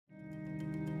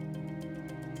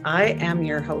I am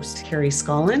your host, Carrie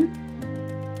Scollon,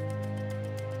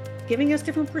 giving us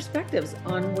different perspectives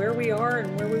on where we are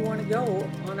and where we want to go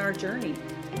on our journey.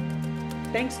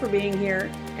 Thanks for being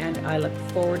here, and I look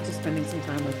forward to spending some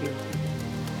time with you.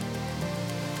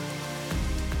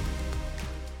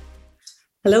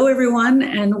 Hello, everyone,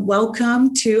 and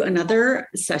welcome to another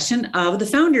session of the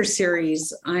FoundHer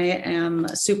series. I am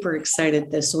super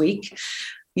excited this week.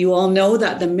 You all know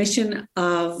that the mission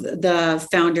of the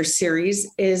FoundHer series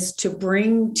is to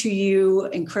bring to you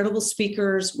incredible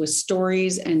speakers with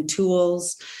stories and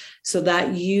tools so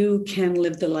that you can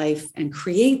live the life and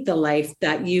create the life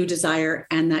that you desire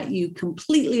and that you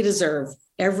completely deserve.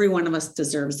 Every one of us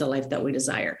deserves the life that we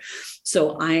desire.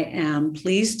 So I am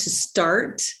pleased to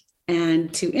start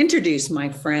and to introduce my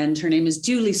friend. Her name is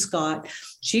Julie Scott.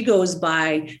 She goes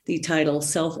by the title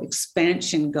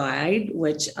Self-Expansion Guide,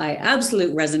 which I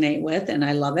absolutely resonate with, and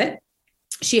I love it.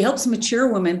 She helps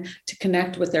mature women to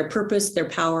connect with their purpose, their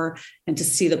power, and to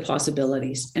see the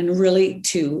possibilities, and really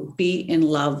to be in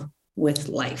love with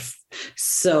life.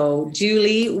 So,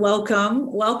 Julie,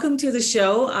 welcome. Welcome to the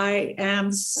show. I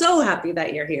am so happy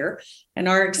that you're here. And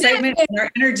our excitement and our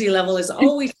energy level is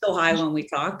always so high when we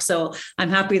talk. So I'm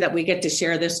happy that we get to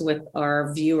share this with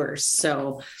our viewers.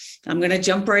 So I'm going to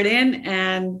jump right in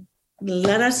and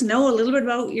let us know a little bit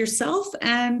about yourself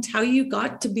and how you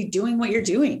got to be doing what you're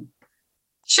doing.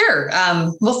 Sure.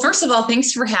 Well, first of all,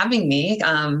 thanks for having me.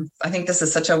 I think this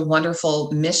is such a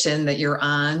wonderful mission that you're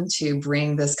on to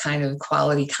bring this kind of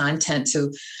quality content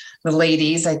to the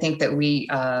ladies. I think that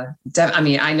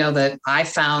I know that I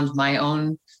found my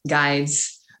own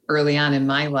guides early on in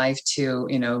my life to,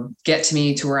 get to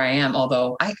me to where I am.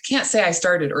 Although I can't say I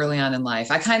started early on in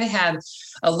life. I kind of had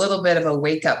a little bit of a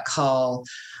wake-up call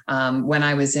when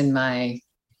I was in my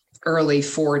early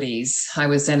 40s.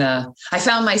 I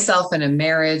found myself in a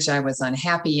marriage I was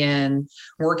unhappy in,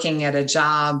 working at a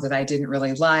job that I didn't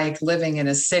really like, living in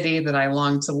a city that I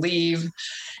longed to leave.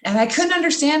 And I couldn't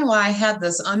understand why I had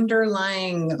this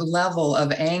underlying level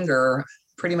of anger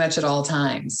pretty much at all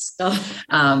times.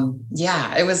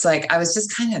 It was like, I was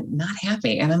just kind of not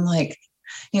happy. And I'm like,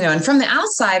 and from the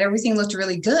outside, everything looked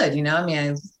really good.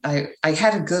 I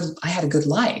had a good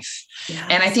life. Yeah.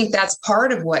 And I think that's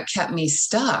part of what kept me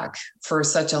stuck for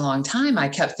such a long time. I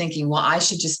kept thinking, well, I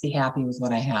should just be happy with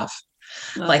what I have.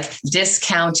 Wow. Like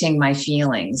discounting my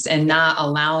feelings and not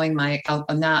allowing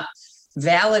not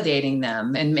validating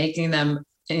them and making them,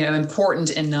 important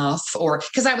enough, or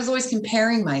because I was always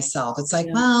comparing myself. It's like,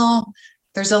 well,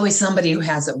 there's always somebody who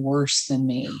has it worse than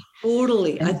me.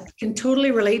 Totally. I can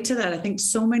totally relate to that. I think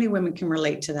so many women can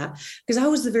relate to that because I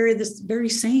was this very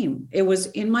same. It was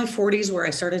in my 40s where I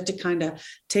started to kind of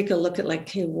take a look at like,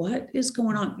 hey, what is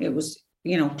going on? It was,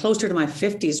 closer to my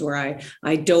 50s where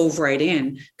I dove right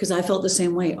in because I felt the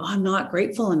same way. Oh, I'm not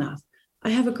grateful enough. I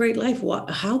have a great life.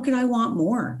 How could I want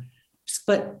more?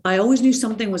 But I always knew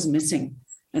something was missing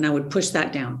and I would push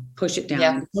it down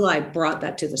until I brought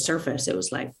that to the surface. It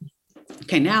was like,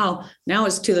 okay, now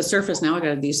it's to the surface. Now I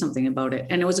got to do something about it.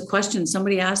 And it was a question.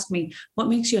 Somebody asked me, what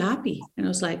makes you happy? And I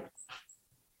was like,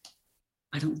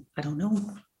 I don't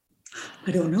know.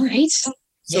 I don't know. Right. So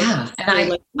yeah.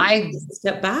 And I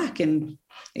step back and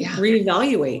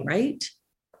reevaluate. Right.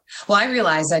 Well, I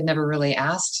realized I'd never really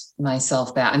asked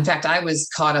myself that. In fact, I was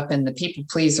caught up in the people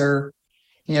pleaser,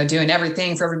 doing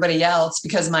everything for everybody else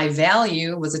because my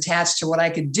value was attached to what I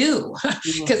could do.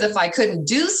 Because if I couldn't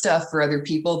do stuff for other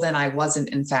people, then I wasn't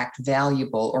in fact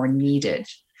valuable or needed.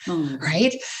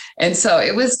 Right. And so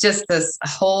it was just this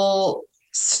whole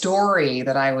story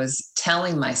that I was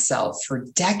telling myself for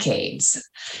decades.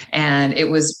 And it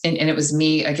was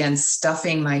me again,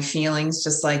 stuffing my feelings,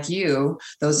 just like you,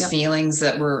 those feelings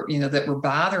that were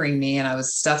bothering me. And I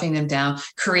was stuffing them down,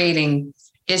 creating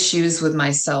issues with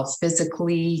myself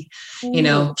physically,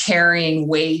 carrying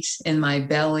weight in my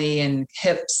belly and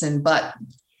hips and butt,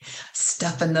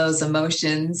 stuffing those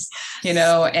emotions,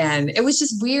 and it was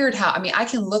just weird how, I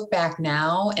can look back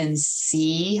now and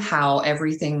see how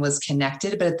everything was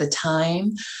connected, but at the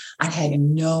time I had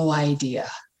no idea.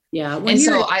 Yeah. When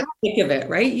so I think of it,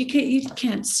 right. You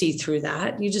can't see through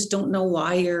that. You just don't know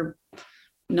why you're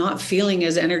not feeling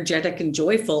as energetic and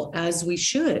joyful as we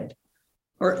should.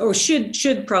 Or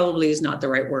should probably is not the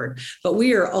right word, but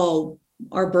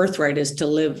our birthright is to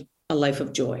live a life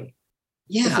of joy.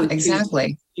 Yeah,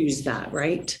 exactly. choose that,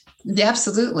 right? Yeah,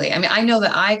 absolutely. I mean, I know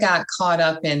that I got caught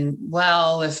up in,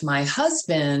 well, if my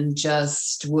husband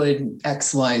just would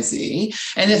XYZ,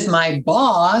 and if my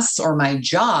boss or my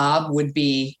job would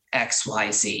be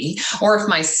XYZ, or if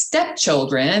my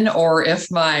stepchildren, or if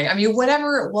I mean,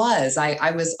 whatever it was,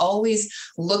 I was always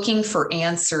looking for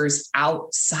answers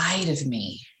outside of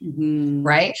me. Mm-hmm.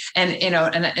 Right. And,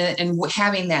 and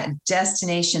having that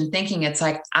destination thinking, it's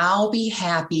like, I'll be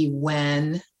happy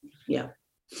when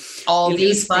all you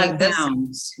these lose 5 pounds.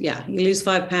 things. Yeah. You lose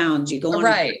 5 pounds. You go on,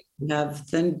 Right. have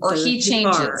then, or he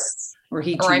changes, or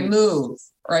he or I changes. move,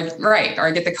 or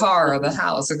I get the car or the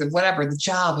house or whatever, the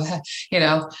job,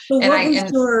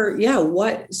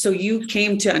 So so you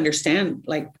came to understand,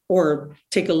 or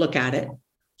take a look at it.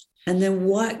 And then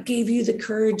what gave you the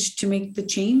courage to make the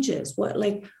changes? How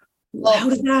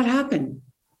did that happen?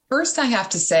 First, I have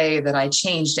to say that I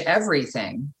changed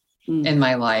everything in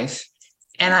my life,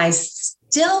 and I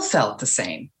still felt the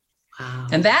same. Wow.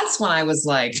 And that's when I was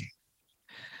like,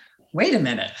 wait a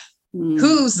minute,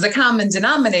 who's the common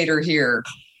denominator here?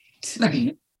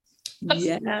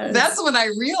 Yes. That's when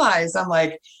I realized, I'm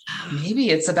like, maybe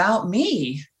it's about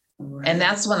me. Right. And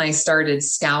that's when I started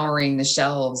scouring the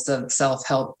shelves of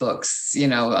self-help books,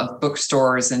 of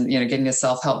bookstores, and, getting the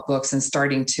self-help books and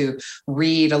starting to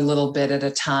read a little bit at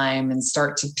a time and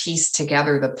start to piece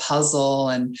together the puzzle.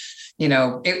 And,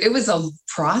 it was a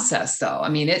process, though. I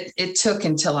mean, it took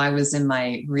until I was in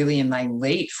my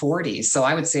late 40s. So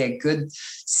I would say a good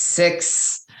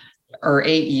 6 or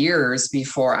 8 years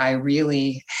before I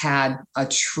really had a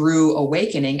true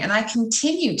awakening. And I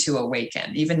continue to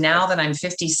awaken. Even now that I'm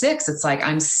 56, it's like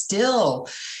I'm still,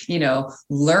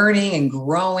 learning and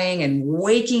growing and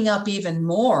waking up even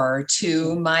more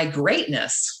to my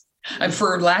greatness, and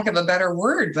for lack of a better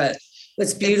word. But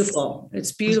it's beautiful.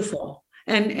 It's beautiful.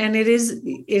 And it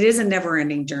is a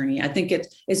never-ending journey. I think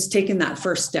it's taking that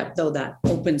first step, though, that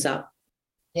opens up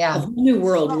a whole new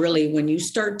world, really, when you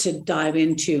start to dive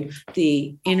into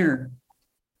the inner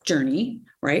journey,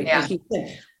 right? Yeah. Like you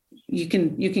said, you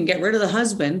can get rid of the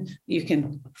husband, you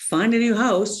can find a new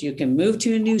house, you can move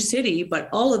to a new city, but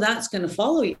all of that's going to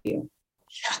follow you.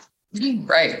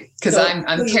 Right. Because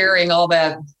I'm carrying all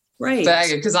that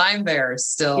baggage, because I'm there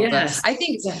still. Yes. But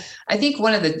I think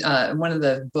one of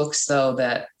the books, though,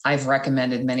 that I've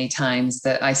recommended many times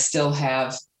that I still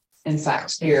have, in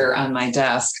fact, here on my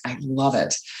desk, I love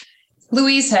it.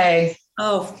 Louise Hay.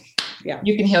 Oh, yeah.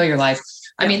 You Can Heal Your Life.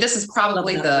 Yeah. I mean, this is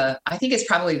probably I think it's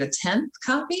probably the 10th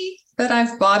copy that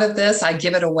I've bought of this. I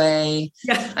give it away.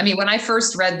 Yeah. I mean, when I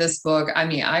first read this book,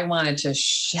 I wanted to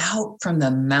shout from the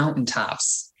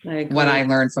mountaintops what I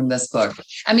learned from this book.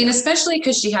 I mean, especially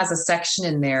because she has a section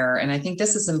in there, and I think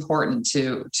this is important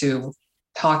to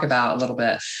talk about a little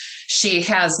bit. She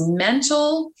has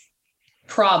mental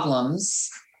problems,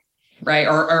 right?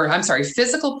 Or I'm sorry,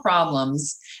 physical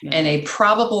problems, and a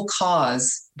probable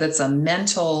cause that's a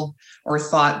mental or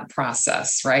thought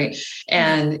process, right?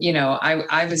 And,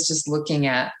 I was just looking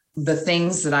at the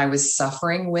things that I was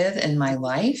suffering with in my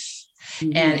life,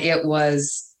 and it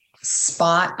was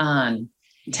spot on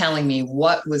telling me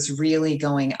what was really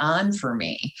going on for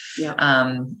me. Yeah.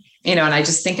 And I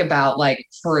just think about,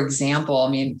 for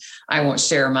example, I won't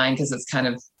share mine because it's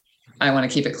I want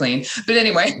to keep it clean, but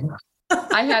anyway,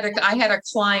 I had a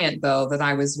client, though, that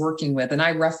I was working with, and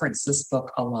I reference this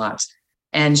book a lot.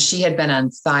 And she had been on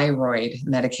thyroid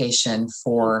medication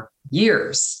for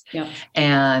years. Yep.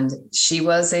 And she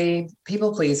was a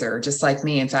people pleaser, just like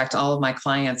me. In fact, all of my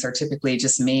clients are typically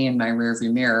just me in my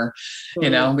rearview mirror.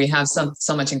 Mm-hmm. We have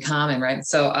so much in common, right?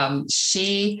 So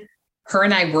her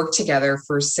and I worked together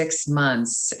for 6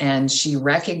 months, and she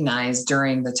recognized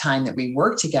during the time that we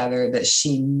worked together that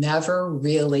she never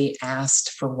really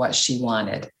asked for what she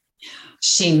wanted.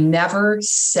 She never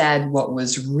said what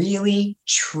was really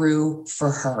true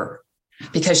for her,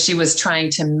 because she was trying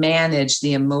to manage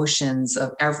the emotions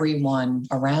of everyone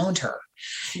around her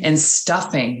and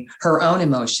stuffing her own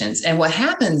emotions. And what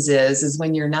happens is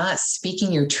when you're not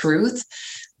speaking your truth,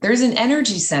 there's an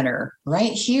energy center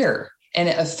right here. And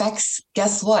it affects,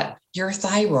 guess what? Your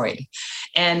thyroid.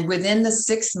 And within the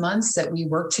 6 months that we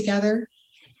worked together,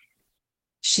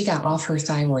 she got off her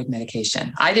thyroid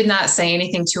medication. I did not say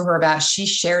anything to her about it. She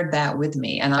shared that with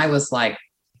me. And I was like,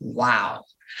 wow.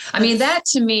 That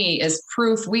to me is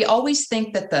proof. We always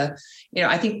think that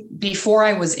I think before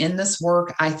I was in this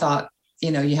work, I thought,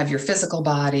 you have your physical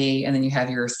body, and then you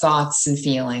have your thoughts and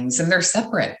feelings, and they're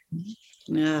separate.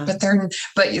 Yeah. But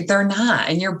they're not.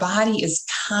 And your body is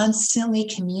constantly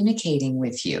communicating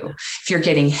with you. If you're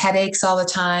getting headaches all the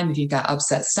time, if you've got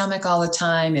upset stomach all the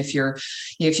time, if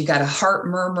you've got a heart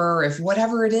murmur, if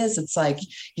whatever it is, it's like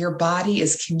your body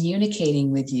is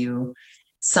communicating with you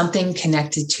something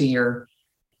connected to your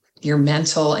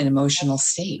mental and emotional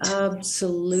state.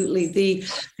 Absolutely.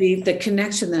 The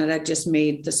connection that I just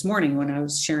made this morning when I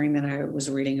was sharing that I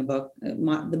was reading a book,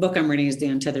 the book I'm reading is The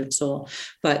Untethered Soul,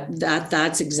 but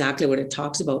that's exactly what it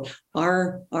talks about.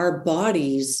 Our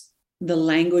bodies, the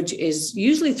language is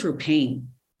usually through pain.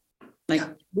 Like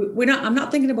I'm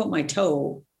not thinking about my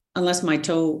toe unless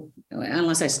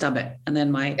I stub it, and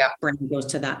then my brain goes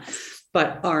to that.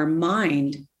 But our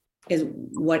mind is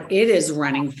what it is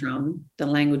running from. The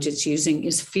language it's using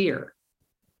is fear.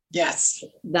 Yes.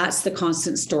 That's the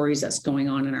constant stories that's going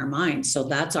on in our mind. So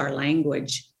that's our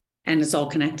language, and it's all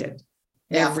connected.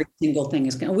 Yeah. Every single thing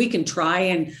is connected. We can try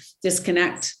and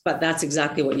disconnect, but that's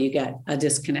exactly what you get, a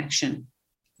disconnection.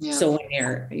 Yeah. So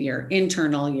when your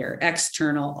internal, your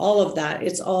external, all of that,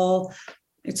 it's all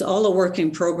a work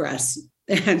in progress.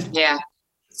 And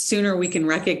sooner we can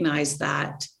recognize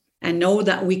that and know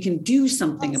that we can do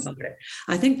something about it.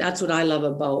 I think that's what I love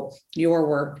about your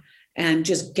work and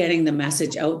just getting the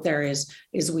message out there is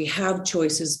we have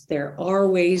choices. There are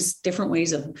different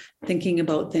ways of thinking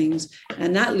about things.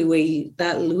 And that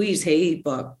Louise Hay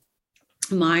book,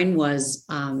 mine was,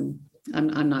 I'm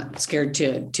not scared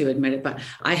to admit it, but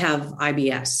I have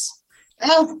IBS.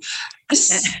 Oh,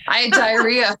 I had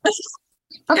diarrhea.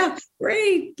 Yeah,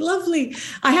 great, lovely.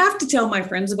 I have to tell my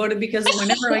friends about it because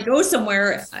whenever I go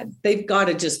somewhere, they've got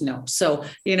to just know. So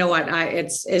you know what,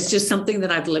 it's just something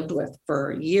that I've lived with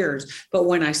for years. But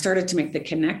when I started to make the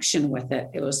connection with it,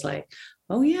 it was like,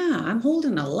 oh yeah, I'm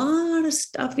holding a lot of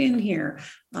stuff in here.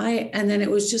 And then it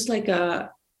was just like a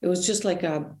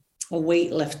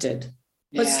weight lifted,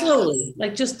 but slowly,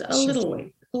 like just a little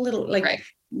weight, like. Right.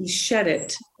 You shed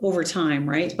it over time,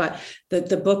 right? But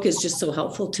the book is just so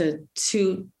helpful to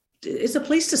it's a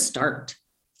place to start.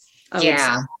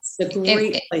 It's a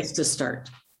great place to start.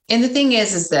 And the thing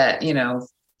is that,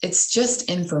 it's just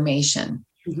information,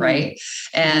 mm-hmm. right?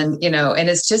 And, and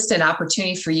it's just an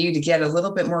opportunity for you to get a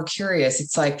little bit more curious.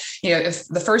 It's like, if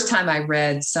the first time I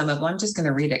read I'm just going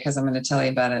to read it because I'm going to tell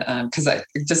you about it. Because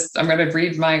I'm going to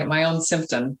read my own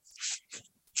symptom.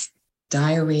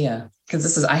 Diarrhea.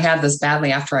 Because I had this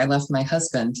badly after I left my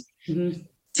husband. Mm-hmm.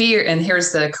 Fear, and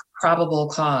here's the probable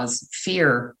cause: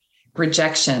 fear,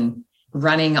 rejection,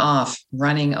 running off,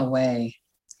 running away.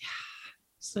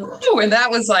 And that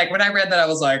was like, when I read that, I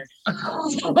was like,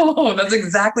 oh, that's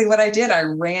exactly what I did. I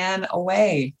ran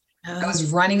away. I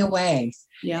was running away.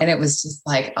 Yeah. And it was just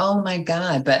like, oh my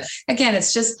God. But again,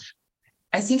 it's just,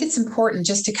 I think it's important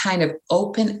just to kind of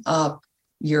open up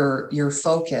your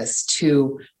focus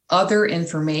to other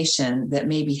information that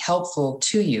may be helpful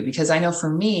to you. Because I know for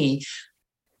me,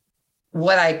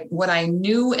 what I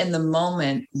knew in the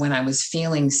moment when I was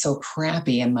feeling so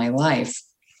crappy in my life,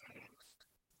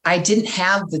 I didn't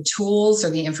have the tools or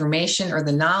the information or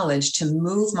the knowledge to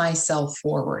move myself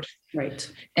forward.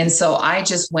 Right. And so I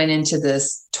just went into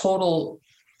this total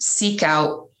seek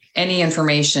out any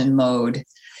information mode.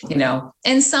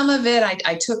 And some of it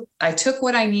I took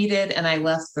what I needed and I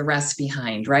left the rest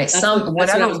behind, right?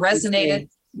 Whatever resonated,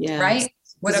 right?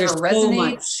 Whatever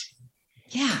resonates.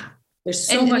 Yeah. There's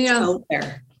so much out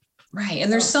there. Right.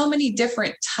 And there's so many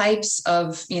different types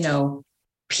of,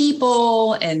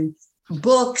 people and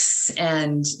books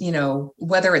and,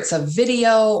 whether it's a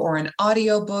video or an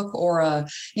audio book or a,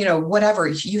 whatever,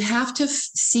 you have to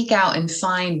seek out and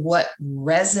find what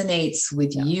resonates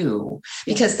with you,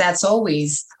 because that's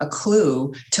always a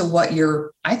clue to what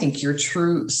I think your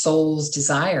true soul's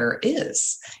desire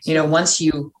is. Once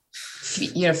you,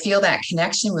 feel that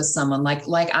connection with someone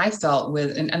like I felt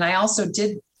with, and I also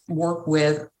did work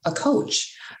with a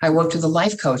coach. I worked with a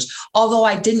life coach, although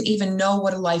I didn't even know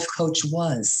what a life coach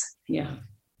was. Yeah.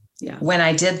 When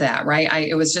I did that, right?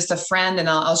 It was just a friend, and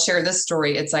I'll share this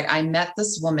story. It's like I met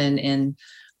this woman in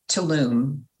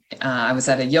Tulum. I was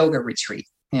at a yoga retreat,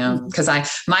 because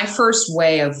my first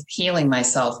way of healing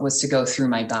myself was to go through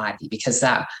my body, because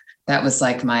that was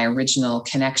like my original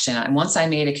connection. And once I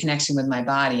made a connection with my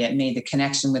body, it made the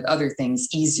connection with other things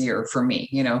easier for me,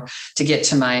 to get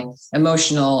to my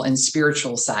emotional and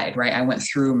spiritual side, right? I went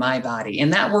through my body,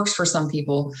 and that works for some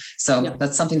people. So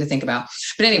that's something to think about.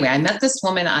 But anyway, I met this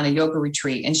woman on a yoga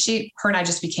retreat, and her and I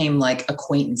just became like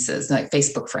acquaintances, like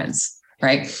Facebook friends,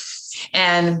 right?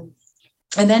 And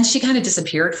then she kind of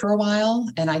disappeared for a while.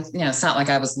 And it's not like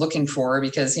I was looking for her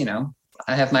because,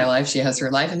 I have my life. She has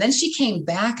her life. And then she came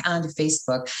back onto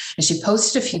Facebook and she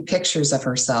posted a few pictures of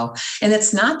herself. And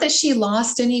it's not that she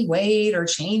lost any weight or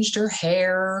changed her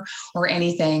hair or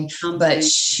anything, but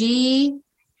she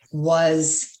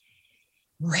was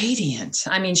radiant.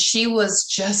 I mean, she was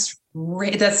just,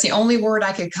 that's the only word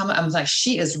I could come up. I was like,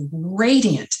 she is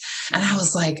radiant. And I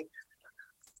was like,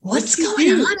 what's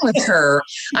going on with her?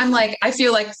 I'm like, I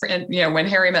feel like, when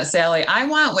Harry met Sally, I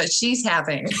want what she's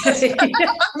having,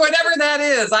 whatever that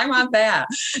is. I want that.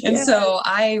 And so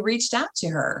I reached out to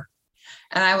her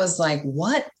and I was like,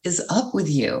 what is up with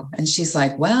you? And she's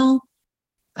like, well,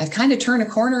 I've kind of turned a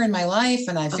corner in my life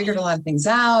and I figured a lot of things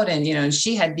out. And, and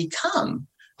she had become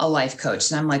a life coach.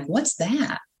 And I'm like, what's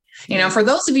that? For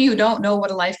those of you who don't know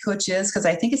what a life coach is, because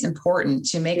I think it's important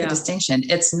to make a distinction.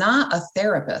 It's not a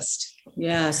therapist.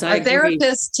 Yes, a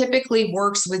therapist typically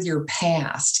works with your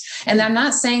past. And I'm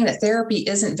not saying that therapy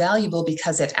isn't valuable,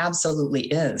 because it absolutely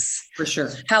is. For sure.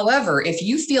 However, if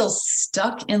you feel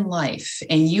stuck in life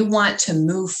and you want to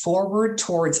move forward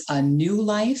towards a new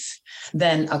life,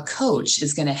 then a coach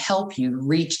is going to help you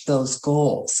reach those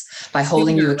goals by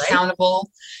holding you accountable,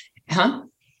 and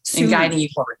guiding you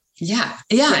forward. Yeah.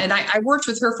 And I worked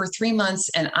with her for 3 months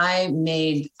and I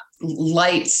made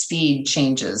light speed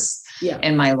changes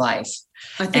in my life.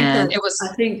 I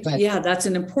think that's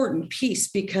an important piece,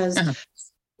 because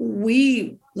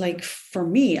for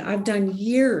me, I've done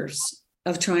years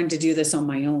of trying to do this on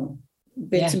my own,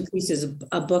 bits and pieces,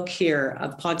 a book here, a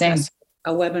podcast,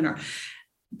 a webinar.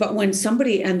 But when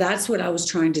somebody, and that's what I was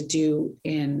trying to do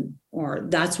or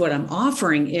that's what I'm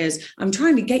offering, is I'm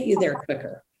trying to get you there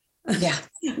quicker. Yeah.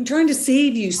 I'm trying to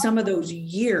save you some of those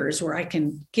years where I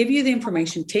can give you the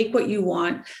information, take what you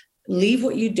want, leave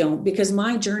what you don't, because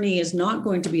my journey is not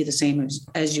going to be the same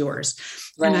as yours.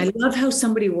 Right. And I love how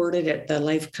somebody worded it, the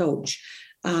life coach,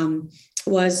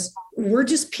 was, we're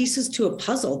just pieces to a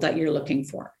puzzle that you're looking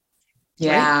for.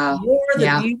 Yeah. Right? You're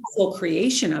the beautiful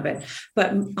creation of it.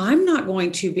 But I'm not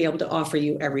going to be able to offer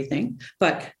you everything,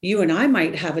 but you and I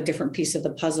might have a different piece of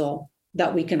the puzzle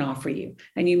that we can offer you,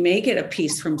 and you may get a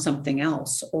piece from something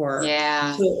else, so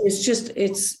it's just,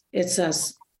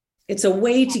 it's a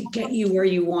way to get you where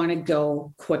you want to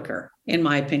go quicker, in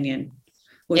my opinion,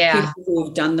 with people who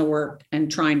have done the work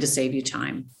and trying to save you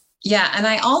time. Yeah. And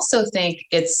I also think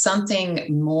it's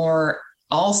something more,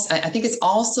 I think it's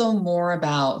also more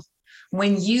about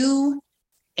when you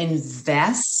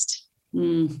invest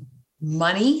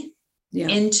money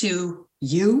into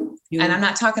you. And I'm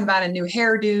not talking about a new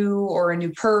hairdo or a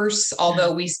new purse,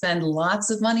 although we spend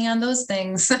lots of money on those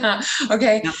things.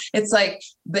 Okay. Yeah. It's like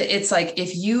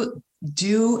if you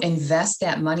do invest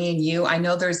that money in you, I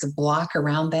know there's a block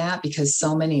around that because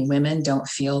so many women don't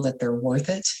feel that they're worth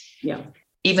it. Yeah.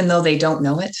 Even though they don't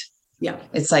know it. Yeah.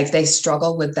 It's like they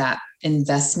struggle with that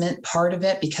investment part of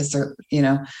it because they're,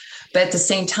 but at the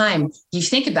same time, you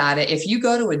think about it, if you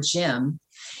go to a gym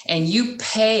and you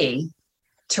pay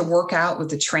to work out with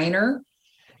the trainer,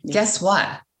 guess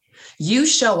what? You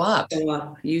show up.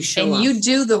 You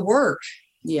do the work.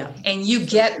 Yeah. And you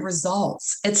get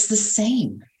results. It's the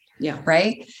same. Yeah.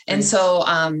 Right. And so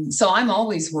I'm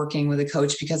always working with a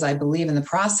coach because I believe in the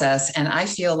process. And I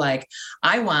feel like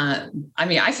I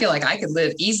feel like I could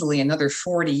live easily another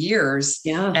 40 years.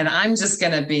 Yeah. And I'm just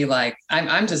going to be like,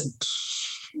 I just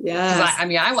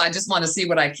want to see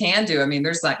what I can do. I mean,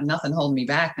 there's like nothing holding me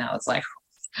back now. It's like,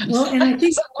 well, and I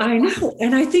think I know.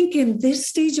 And I think in this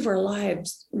stage of our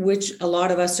lives, which a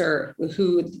lot of us are,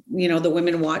 who, the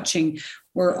women watching,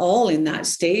 we're all in that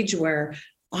stage where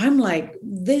I'm like,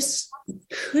 this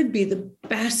could be the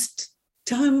best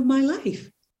time of my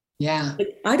life. Yeah.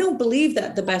 I don't believe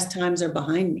that the best times are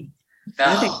behind me. No.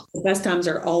 I think the best times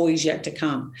are always yet to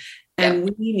come. And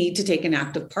we need to take an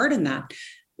active part in that.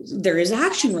 There is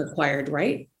action required,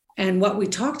 right? And what we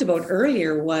talked about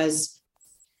earlier was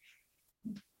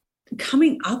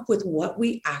coming up with what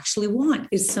we actually want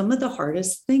is some of the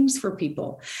hardest things for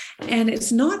people. And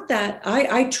it's not that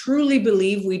I truly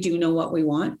believe we do know what we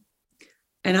want.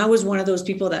 And I was one of those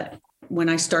people that when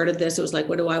I started this, it was like,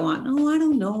 what do I want? No, I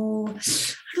don't know.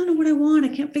 I don't know what I want.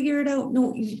 I can't figure it out.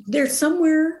 No, there's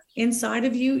somewhere inside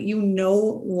of you, you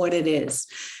know what it is.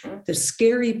 The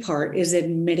scary part is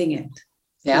admitting it.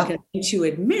 Yeah. Because once you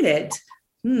admit it,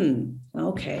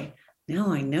 okay,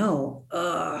 now I know.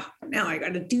 Now I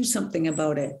got to do something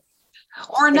about it.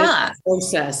 Or not.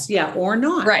 Process. Yeah. Or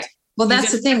not. Right. Well,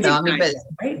 that's the thing though. I mean,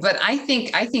 but I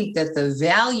think that the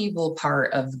valuable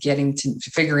part of getting to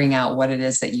figuring out what it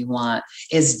is that you want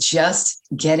is just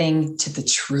getting to the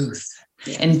truth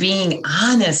and being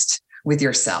honest with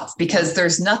yourself, because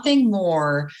there's nothing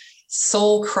more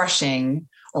soul crushing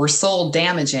or soul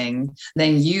damaging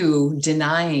than you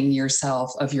denying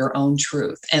yourself of your own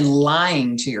truth and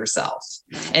lying to yourself.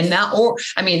 And now,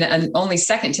 and only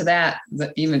second to that,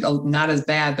 even not as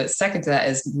bad, but second to that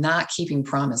is not keeping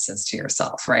promises to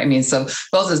yourself, right? I mean, so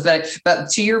both is better. But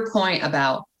to your point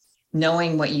about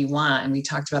knowing what you want, and we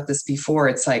talked about this before,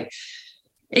 it's like,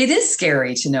 it is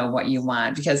scary to know what you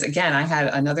want, because again, I had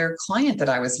another client that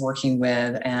I was working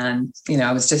with, and,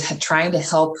 I was just trying to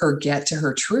help her get to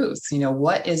her truth.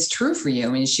 What is true for you? I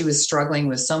mean, she was struggling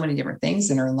with so many different things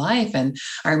in her life. And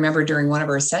I remember during one of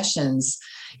our sessions,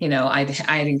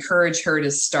 I'd encourage her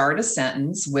to start a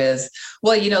sentence with,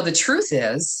 well, the truth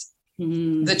is,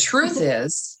 the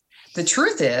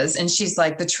truth is, and she's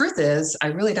like, the truth is, I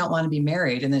really don't want to be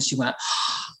married. And then she went,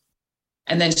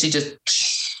 and then she just,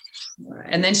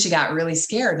 and then she got really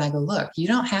scared. And I go, look, you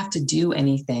don't have to do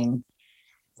anything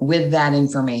with that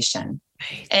information.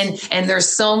 Right. And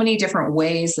there's so many different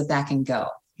ways that can go,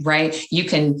 right? You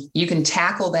can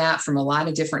tackle that from a lot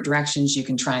of different directions. You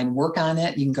can try and work on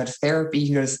it. You can go to therapy,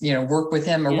 you can go to, work with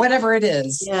him or whatever it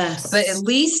is. Yes. But at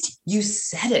least you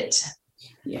said it.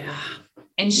 Yeah.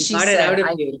 And she got said, it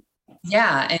out of you.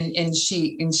 Yeah. And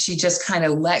she just kind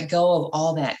of let go of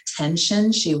all that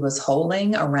tension she was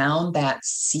holding around that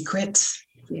secret.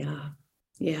 Yeah.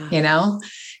 Yeah.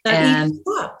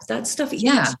 That stuff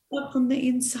eats up from the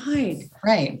inside.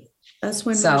 Right. That's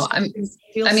when. So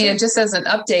just as an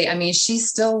update, she's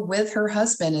still with her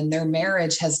husband and their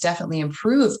marriage has definitely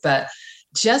improved, but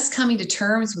just coming to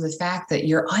terms with the fact that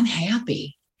you're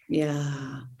unhappy.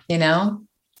 Yeah.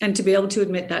 And to be able to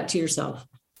admit that to yourself.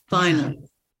 Finally. Yeah.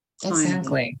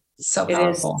 Exactly. So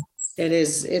powerful. It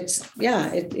is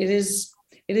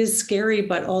scary,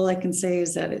 but all I can say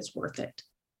is that it's worth it.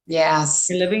 Yes.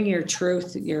 You're living your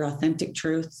truth, your authentic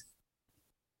truth.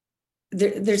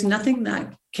 There's nothing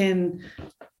that can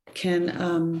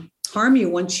harm you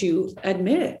once you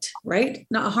admit it, right?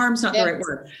 Not harm's not the right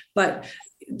word, but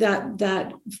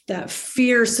that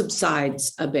fear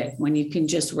subsides a bit when you can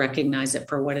just recognize it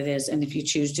for what it is, and if you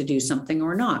choose to do something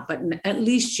or not, but at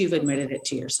least you've admitted it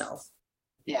to yourself.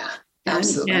 Yeah,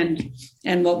 absolutely.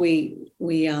 And what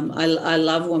I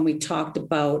love when we talked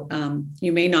about,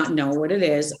 you may not know what it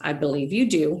is. I believe you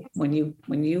do when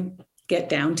you get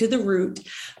down to the root,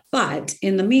 but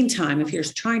in the meantime, if you're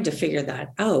trying to figure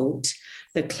that out,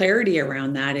 the clarity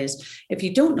around that is, if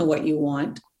you don't know what you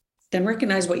want, then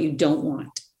recognize what you don't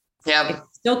want. Yeah. If you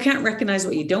still can't recognize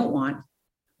what you don't want,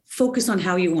 focus on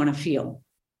how you want to feel.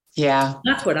 Yeah.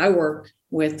 That's what I work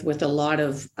with a lot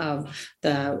of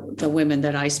the women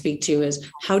that I speak to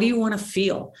is, how do you want to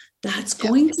feel? That's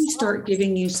going to start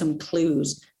giving you some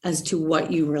clues as to what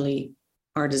you really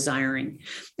are desiring.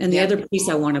 And the other piece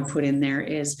I want to put in there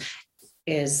is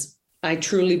I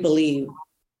truly believe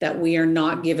that we are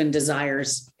not given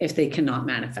desires if they cannot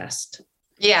manifest.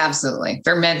 Yeah, absolutely.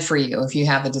 They're meant for you if you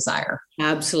have a desire.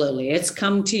 Absolutely. It's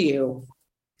come to you,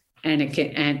 and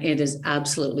it is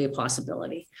absolutely a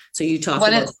possibility. So you talk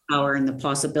about the power and the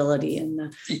possibility and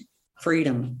the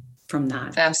freedom from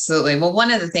that. Absolutely. Well,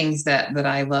 one of the things that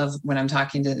I love when I'm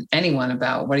talking to anyone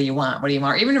about what do you want,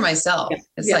 even to myself,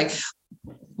 it's like,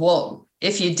 well,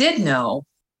 if you did know,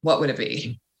 what would it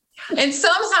be? And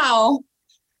somehow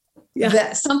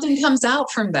that something comes out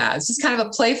from that. It's just kind of a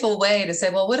playful way to say,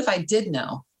 well, what if I did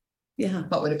know? Yeah.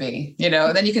 What would it be?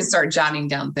 Then you can start jotting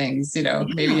down things,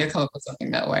 maybe you come up with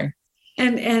something that way.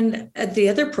 And the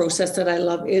other process that I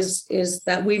love is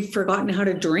that we've forgotten how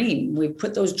to dream. We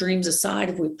put those dreams aside,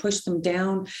 if we push them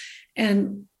down.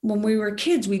 And when we were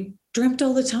kids, we dreamt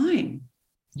all the time.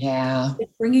 Yeah.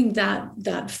 Bringing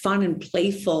that fun and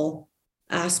playful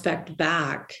aspect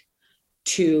back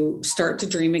to start to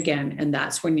dream again. And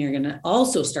that's when you're going to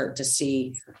also start to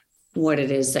see what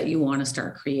it is that you want to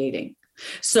start creating.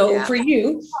 So for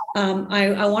you,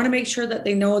 I want to make sure that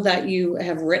they know that you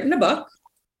have written a book.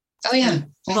 Oh, yeah.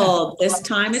 Called This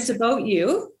Time It's About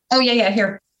You. Oh, yeah.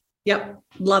 Here. Yep.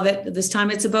 Love it. This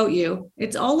time it's about you.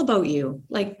 It's all about you.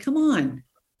 Like, come on.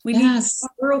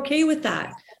 We're okay with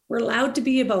that. We're allowed to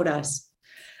be about us.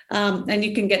 And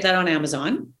you can get that on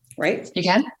Amazon, right? You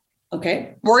can.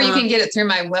 Okay. Or you can get it through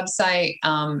my website.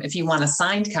 If you want a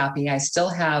signed copy, I still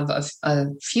have a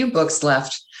few books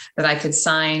left that I could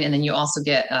sign. And then you also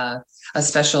get a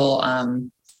special,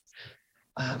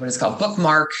 what is it called?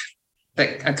 Bookmark,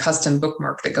 a custom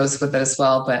bookmark that goes with it as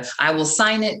well. But I will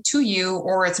sign it to you,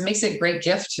 or it makes it a great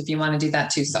gift if you want to do that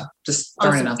too. So just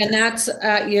throwing it out there. And that's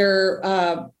at your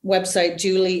website,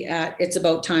 Julie, at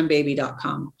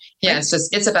itsaboutttimebaby.com. Yeah, it's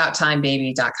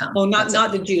abouttimebaby.com. Oh,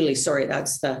 not the Julie. Sorry,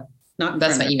 that's my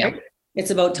email. Right?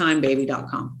 It's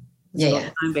abouttimebaby.com. Yeah.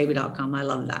 Timebaby.com. I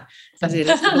love that. It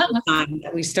is about time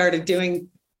that we started doing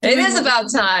It is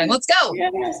about time. Let's go.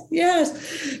 Yes,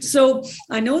 yes. So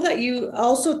I know that you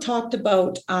also talked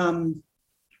about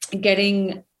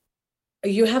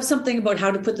you have something about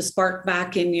how to put the spark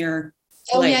back in your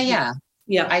life. Yeah.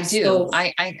 Yeah, I do. So,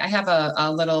 I have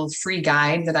a little free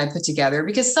guide that I put together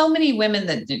because so many women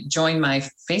that join my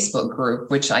Facebook group,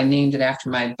 which I named it after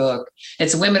my book,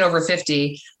 it's Women Over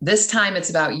 50. This time it's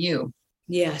about you.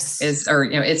 Yes. It's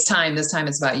time. This time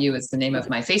it's about you. It's the name of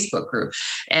my Facebook group.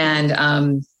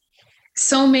 And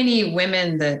so many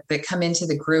women that come into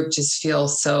the group just feel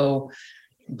so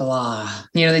blah.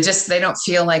 They don't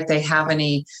feel like they have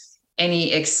any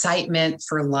excitement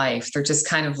for life. They're just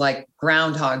kind of like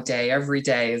Groundhog Day. Every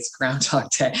day is Groundhog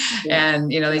Day. Yeah.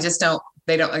 And,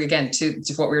 they don't, again, to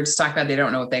what we were just talking about, they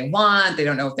don't know what they want. They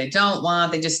don't know what they don't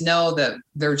want. They just know that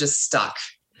they're just stuck.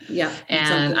 Yeah.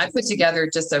 And I put together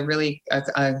just a really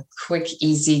a quick,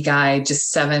 easy guide,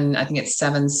 just 7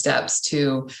 steps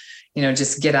to,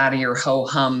 just get out of your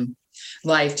ho-hum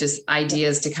life, just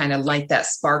ideas to kind of light that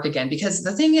spark again. Because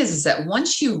the thing is that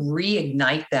once you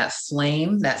reignite that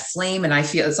flame, and I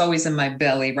feel it's always in my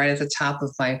belly, right at the top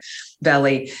of my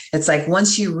belly. It's like,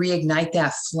 once you reignite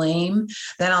that flame,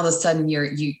 then all of a sudden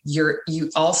you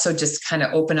also just kind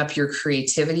of open up your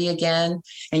creativity again.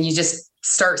 And you just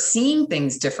start seeing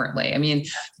things differently. I mean,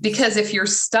 because if you're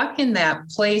stuck in that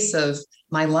place of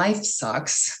my life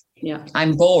sucks,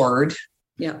 I'm bored,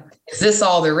 is this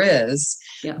all there is?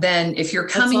 Then if you're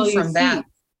coming from that,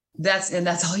 that's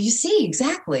all you see.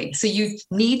 Exactly. So you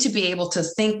need to be able to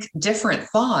think different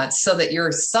thoughts so that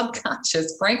your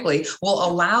subconscious, frankly, will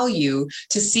allow you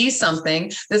to see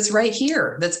something that's right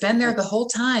here, that's been there the whole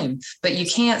time, but you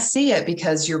can't see it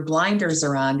because your blinders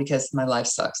are on because my life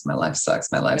sucks. My life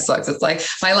sucks. My life sucks. It's like,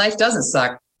 my life doesn't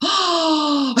suck.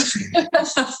 Oh,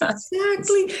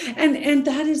 exactly. And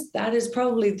that is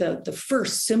probably the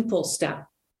first simple step.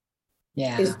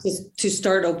 Is to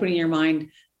start opening your mind,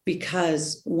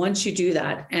 because once you do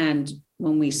that, and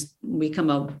when we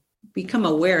become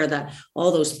aware that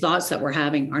all those thoughts that we're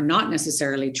having are not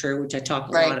necessarily true, which I talk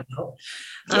a lot about,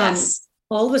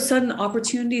 all of a sudden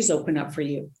opportunities open up for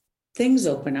you. Things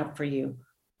open up for you.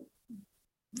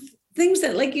 Things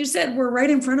that, like you said, were right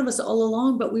in front of us all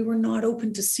along, but we were not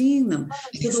open to seeing them.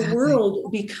 So the world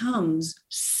becomes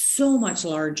so much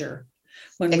larger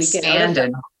when we get out of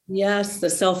it. Yes, the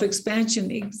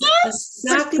self-expansion.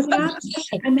 Exactly what happens.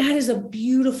 And that is a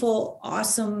beautiful,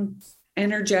 awesome,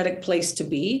 energetic place to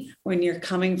be when you're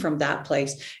coming from that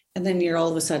place. And then you're all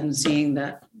of a sudden seeing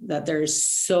that there's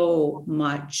so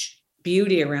much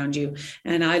beauty around you.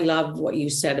 And I love what you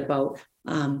said about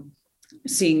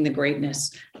seeing the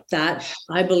greatness. That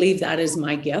I believe that is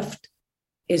my gift,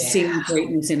 is seeing the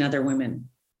greatness in other women,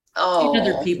 in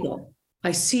other people.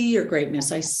 I see your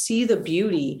greatness. I see the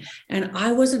beauty. And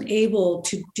I wasn't able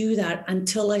to do that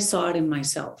until I saw it in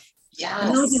myself. Yes.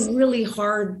 And that was a really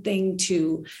hard thing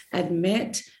to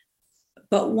admit.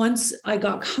 But once I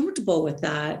got comfortable with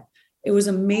that, it was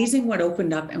amazing what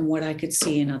opened up and what I could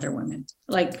see in other women.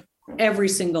 Like every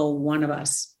single one of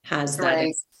us has that.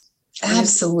 Right.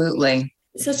 Absolutely.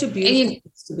 It's such a beautiful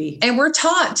place to be. And we're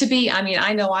taught to be,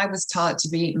 I know I was taught to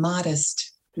be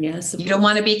modest. Yes. You don't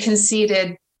want to be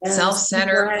conceited. Yes,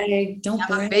 self-centered, don't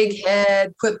have a big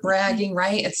head, quit bragging,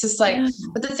 right? It's just like,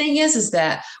 but the thing is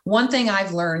that one thing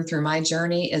I've learned through my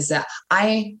journey is that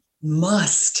I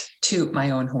must toot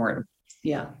my own horn.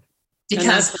 Yeah.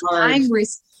 Because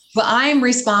I'm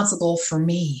responsible for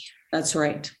me. That's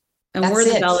right. And we're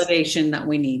the validation that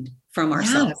we need from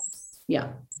ourselves. Yeah.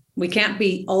 We can't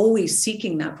be always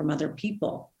seeking that from other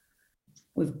people.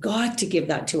 We've got to give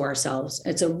that to ourselves.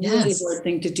 It's a really hard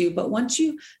thing to do. But once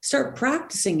you start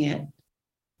practicing it,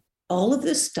 all of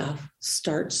this stuff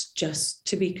starts just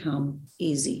to become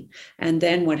easy. And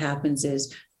then what happens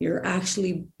is you're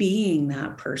actually being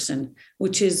that person,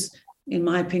 which is, in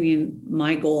my opinion,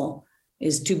 my goal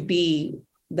is to be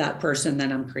that person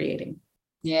that I'm creating.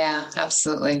 Yeah,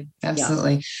 absolutely.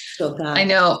 Absolutely. Yeah. So I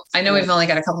know we've only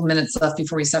got a couple minutes left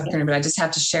before we stop recording, but I just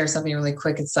have to share something really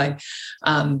quick. It's like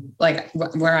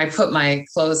where I put my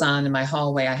clothes on in my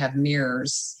hallway, I have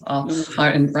mirrors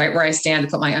and right where I stand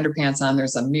to put my underpants on,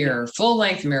 there's a mirror, full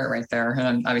length mirror right there. And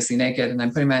I'm obviously naked and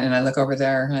I'm and I look over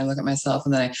there and I look at myself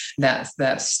and then that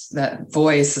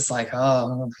voice is like,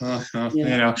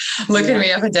 looking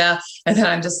me up and down. And then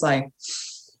I'm just like,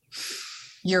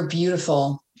 you're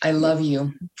beautiful. I love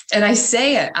you. And I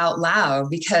say it out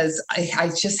loud because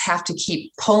I just have to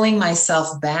keep pulling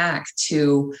myself back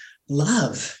to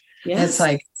love. Yes. It's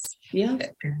like,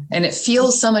 and it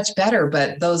feels so much better,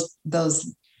 but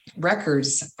those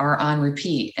records are on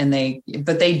repeat, and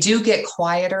but they do get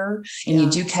quieter, and you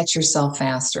do catch yourself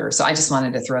faster. So I just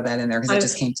wanted to throw that in there because it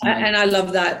just came to mind. And I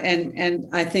love that. And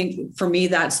I think for me,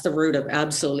 that's the root of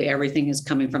absolutely everything is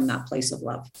coming from that place of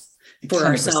love for 100%.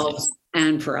 Ourselves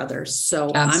and for others.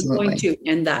 So Absolutely. I'm going to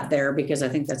end that there because I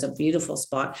think that's a beautiful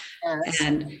spot. Yes.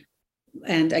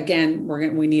 And again,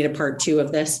 we need a part 2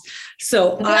 of this.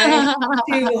 So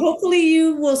hopefully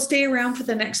you will stay around for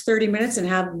the next 30 minutes and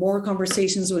have more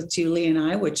conversations with Julie and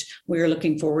I, which we're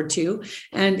looking forward to.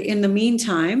 And in the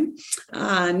meantime,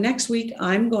 next week,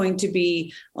 I'm going to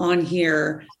be on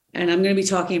here and I'm going to be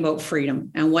talking about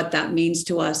freedom and what that means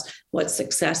to us, what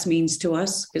success means to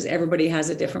us, because everybody has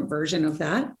a different version of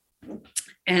that.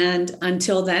 And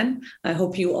until then, I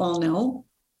hope you all know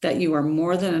that you are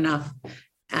more than enough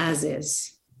as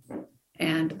is.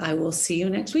 And I will see you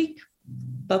next week.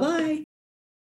 Bye-bye.